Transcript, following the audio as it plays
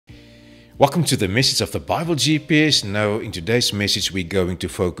Welcome to the message of the Bible GPS. Now, in today's message, we're going to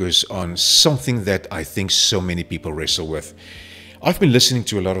focus on something that I think so many people wrestle with. I've been listening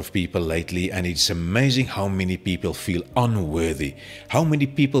to a lot of people lately, and it's amazing how many people feel unworthy, how many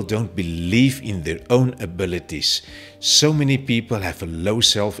people don't believe in their own abilities. So many people have a low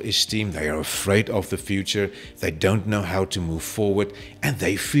self-esteem, they are afraid of the future, they don't know how to move forward, and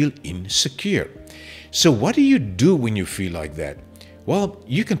they feel insecure. So what do you do when you feel like that? Well,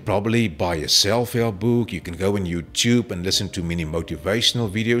 you can probably buy a self-help book, you can go on YouTube and listen to many motivational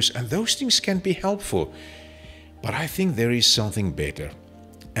videos, and those things can be helpful. But I think there is something better,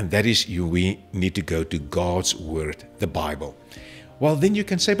 and that is we need to go to God's Word, the Bible. Well, then you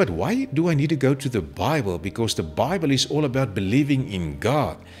can say, but why do I need to go to the Bible? Because the Bible is all about believing in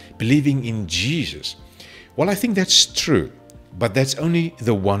God, believing in Jesus. Well, I think that's true, but that's only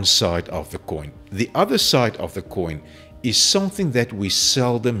the one side of the coin. The other side of the coin is something that we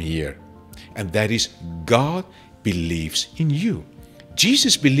seldom hear, and that is God believes in you.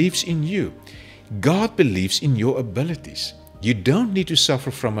 Jesus believes in you. God believes in your abilities. You don't need to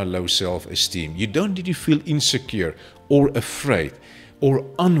suffer from a low self-esteem. You don't need to feel insecure or afraid or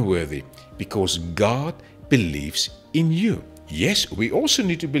unworthy, because God believes in you. Yes, we also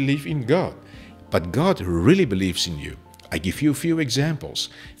need to believe in God, but God really believes in you. I give you a few examples.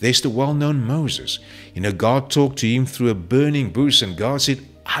 There's the well-known Moses. God talked to him through a burning bush, and God said,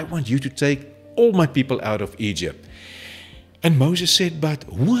 I want you to take all my people out of Egypt. And Moses said, but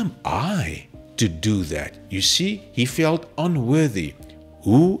who am I to do that? You see, he felt unworthy.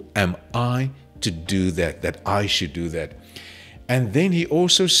 Who am I to do that, that I should do that? And then he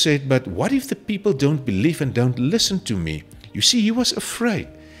also said, but what if the people don't believe and don't listen to me? You see, he was afraid.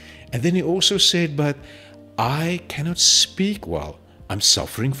 And then he also said, but I cannot speak well. I'm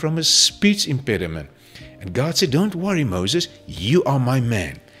suffering from a speech impediment. And God said, don't worry, Moses, you are my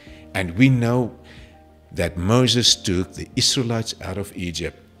man. And we know that Moses took the Israelites out of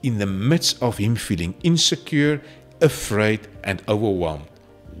Egypt in the midst of him feeling insecure, afraid, and overwhelmed.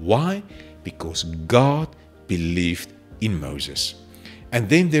 Why? Because God believed in Moses. And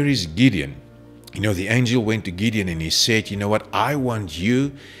then there is Gideon. The angel went to Gideon and he said, you know what, I want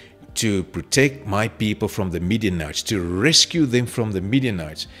you to protect my people from the Midianites, to rescue them from the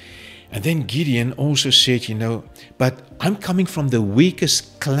Midianites. And then Gideon also said, but I'm coming from the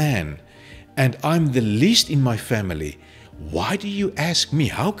weakest clan, and I'm the least in my family. Why do you ask me?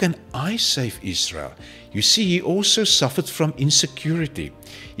 How can I save Israel? You see, he also suffered from insecurity.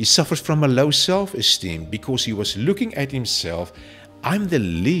 He suffered from a low self-esteem because he was looking at himself. I'm the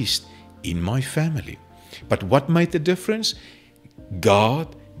least in my family. But what made the difference?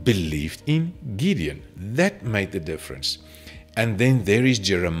 God believed in Gideon. That made the difference. And then there is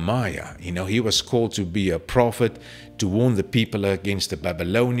Jeremiah. He was called to be a prophet, to warn the people against the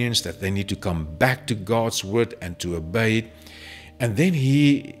Babylonians, that they need to come back to God's word and to obey it. And then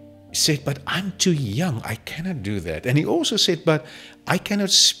he said, but I'm too young, I cannot do that. And he also said, but I cannot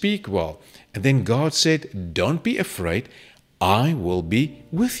speak well. And then God said, don't be afraid, I will be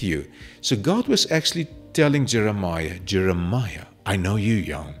with you. So God was actually telling Jeremiah, I know you're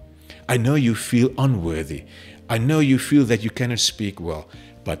young. I know you feel unworthy. I know you feel that you cannot speak well,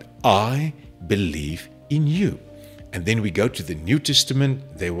 but I believe in you. And then we go to the New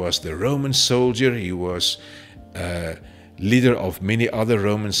Testament. There was the Roman soldier. He was leader of many other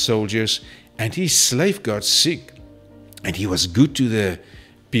Roman soldiers, and his slave got sick, and he was good to the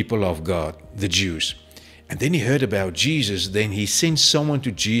people of God, the Jews. And then he heard about Jesus. Then he sent someone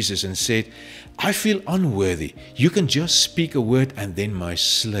to Jesus and said, I feel unworthy. You can just speak a word and then my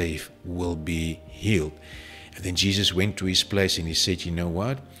slave will be healed. And then Jesus went to his place and he said, you know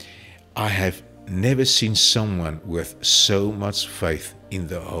what? I have never seen someone with so much faith in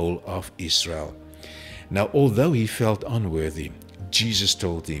the whole of Israel. Now, although he felt unworthy, Jesus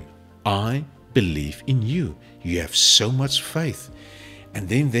told him, I believe in you. You have so much faith. And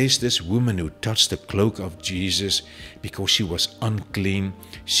then there's this woman who touched the cloak of Jesus because she was unclean.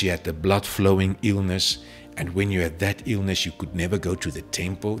 She had the blood-flowing illness. And when you had that illness, you could never go to the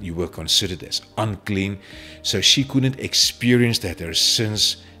temple. You were considered as unclean. So she couldn't experience that her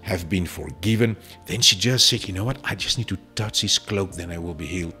sins have been forgiven. Then she just said, you know what? I just need to touch his cloak, then I will be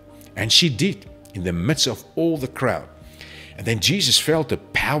healed. And she did, in the midst of all the crowd. And then Jesus felt the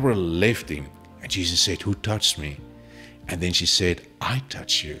power left him. And Jesus said, who touched me? And then she said, I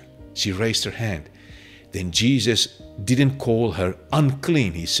touch you. She raised her hand. Then Jesus didn't call her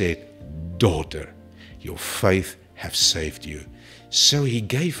unclean. He said, daughter, your faith have saved you. So he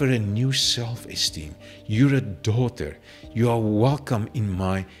gave her a new self-esteem. You're a daughter. You are welcome in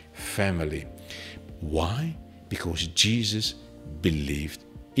my family. Why? Because Jesus believed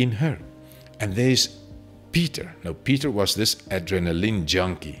in her. And there's Peter. Now, Peter was this adrenaline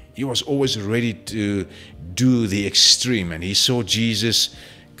junkie. He was always ready to do the extreme. And he saw Jesus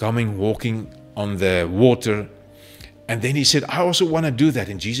coming, walking on the water. And then he said, I also want to do that.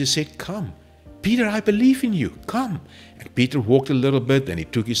 And Jesus said, come. Peter, I believe in you. Come. And Peter walked a little bit, and he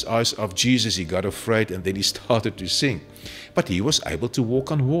took his eyes off Jesus. He got afraid, and then he started to sink. But he was able to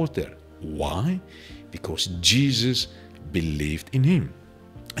walk on water. Why? Because Jesus believed in him.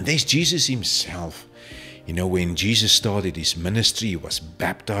 And there's Jesus himself. You know, when Jesus started his ministry, he was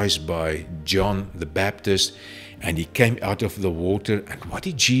baptized by John the Baptist, and he came out of the water. And what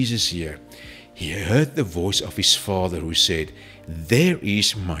did Jesus hear? He heard the voice of his Father who said, there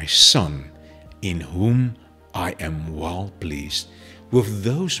is my Son, in whom I am well pleased. With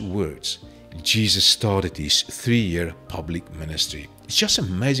those words, Jesus started his 3-year public ministry. It's just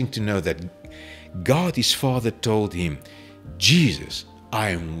amazing to know that God, his Father, told him, Jesus, I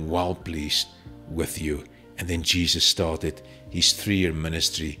am well pleased with you. And then Jesus started his 3-year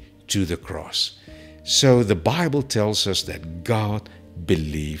ministry to the cross. So the Bible tells us that God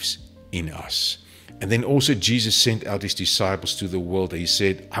believes in us. And then also Jesus sent out his disciples to the world. He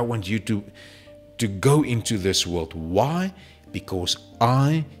said, I want you to go into this world. Why? Because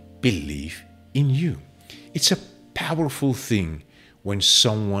I believe in you. It's a powerful thing when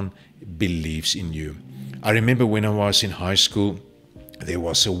someone believes in you. I remember when I was in high school, there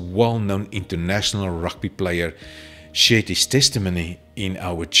was a well-known international rugby player shared his testimony in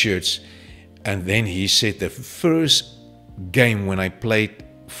our church. And then he said, the first game when I played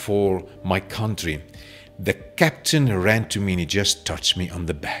for my country, the captain ran to me and he just touched me on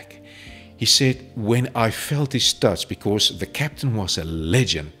the back. He said, when I felt his touch, because the captain was a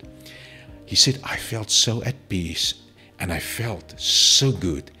legend, he said, I felt so at peace and I felt so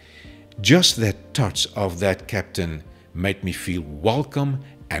good. Just that touch of that captain made me feel welcome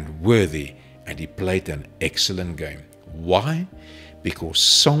and worthy, and he played an excellent game. Why? Because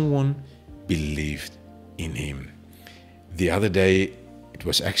someone believed in him. The other day, it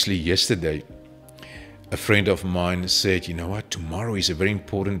was actually yesterday, a friend of mine said, you know what, tomorrow is a very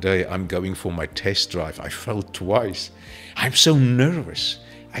important day. I'm going for my test drive. I failed twice. I'm so nervous.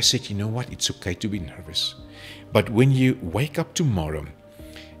 I said, you know what, it's okay to be nervous. But when you wake up tomorrow,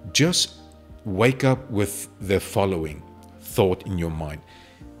 just wake up with the following thought in your mind.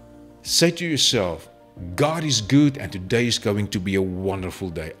 Say to yourself, God is good and today is going to be a wonderful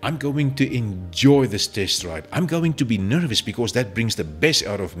day. I'm going to enjoy this test drive. I'm going to be nervous because that brings the best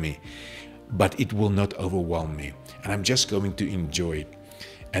out of me. But it will not overwhelm me. And I'm just going to enjoy it.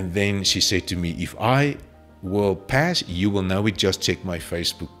 And then she said to me, if I will pass, you will know it. Just check my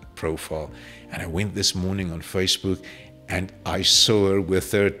Facebook profile. And I went this morning on Facebook and I saw her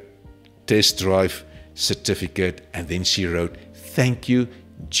with her test drive certificate. And then she wrote, thank you,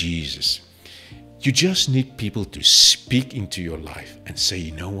 Jesus. You just need people to speak into your life and say,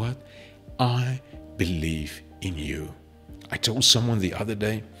 you know what? I believe in you. I told someone the other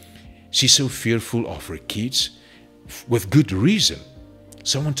day, she's so fearful of her kids, with good reason.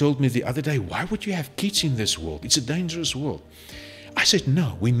 Someone told me the other day, why would you have kids in this world? It's a dangerous world. I said,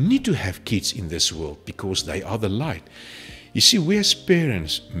 no, we need to have kids in this world because they are the light. You see, we as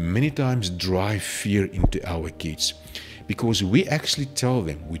parents many times drive fear into our kids because we actually tell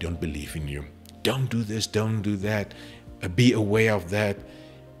them, we don't believe in you. Don't do this, don't do that, be aware of that.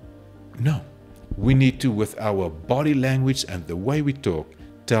 No, we need to, with our body language and the way we talk,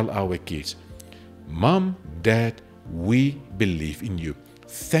 tell our kids, Mom, Dad, we believe in you.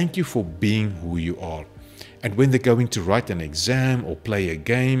 Thank you for being who you are. And when they're going to write an exam or play a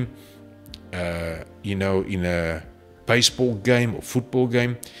game, in a baseball game or football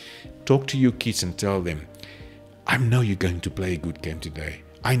game, talk to your kids and tell them, I know you're going to play a good game today.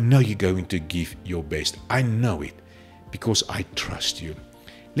 I know you're going to give your best. I know it because I trust you.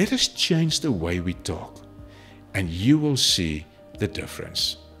 Let us change the way we talk and you will see the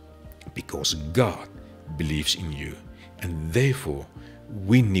difference, because God believes in you, and therefore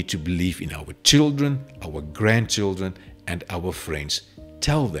we need to believe in our children, our grandchildren, and our friends.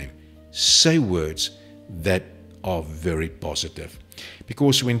 Tell them, say words that are very positive,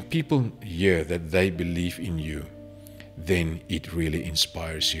 because when people hear that they believe in you, then it really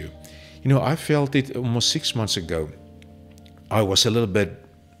inspires you. You know, I felt it almost 6 months ago. I was a little bit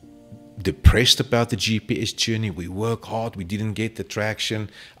depressed about the GPS journey. We work hard, we didn't get the traction.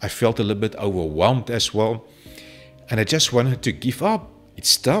 I felt a little bit overwhelmed as well. And I just wanted to give up.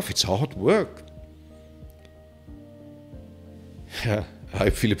 It's tough, it's hard work. I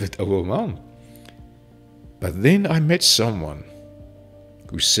feel a bit overwhelmed. But then I met someone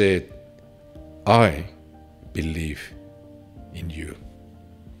who said, I believe in you.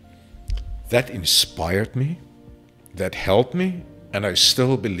 That inspired me, that helped me, and I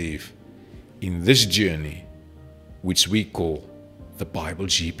still believe in this journey, which we call the Bible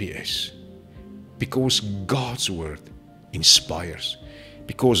GPS. Because God's Word inspires.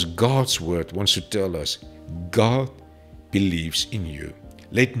 Because God's Word wants to tell us, God believes in you.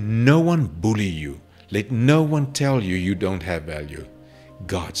 Let no one bully you. Let no one tell you you don't have value.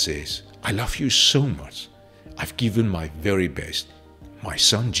 God says, I love you so much. I've given my very best, my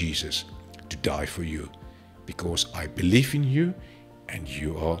son Jesus, to die for you. Because I believe in you and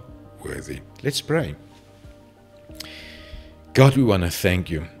you are worthy. Let's pray. God, we want to thank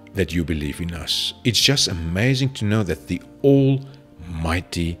you that you believe in us. It's just amazing to know that the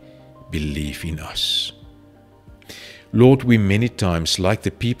Almighty believe in us. Lord, we many times, like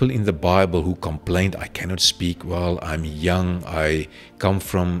the people in the Bible who complained, I cannot speak well, I'm young, I come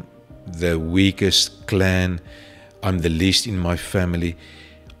from the weakest clan, I'm the least in my family.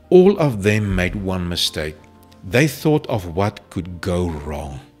 All of them made one mistake. They thought of what could go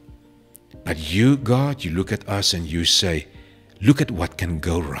wrong. But you, God, you look at us and you say, look at what can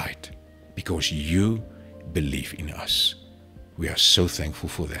go right, because you believe in us. We are so thankful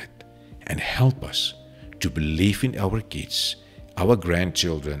for that. And help us to believe in our kids, our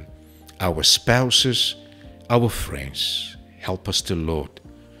grandchildren, our spouses, our friends. Help us, the Lord,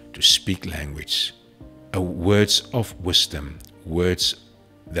 to speak language, words of wisdom, words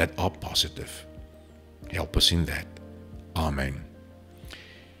that are positive. Help us in that. Amen.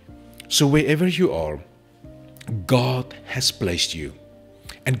 So wherever you are, God has placed you.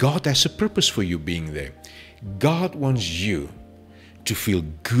 And God has a purpose for you being there. God wants you to feel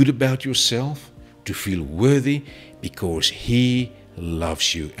good about yourself, to feel worthy, because He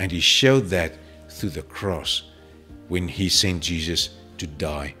loves you. And He showed that through the cross when He sent Jesus to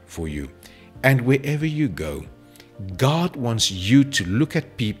die for you. And wherever you go, God wants you to look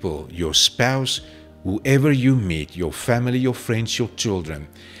at people, your spouse, whoever you meet, your family, your friends, your children,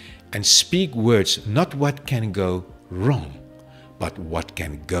 and speak words, not what can go wrong, but what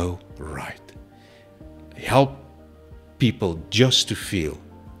can go right. Help people just to feel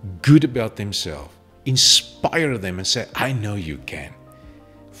good about themselves. Inspire them and say, I know you can.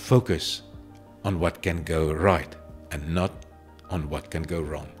 Focus on what can go right and not on what can go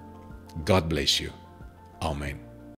wrong. God bless you. Amen.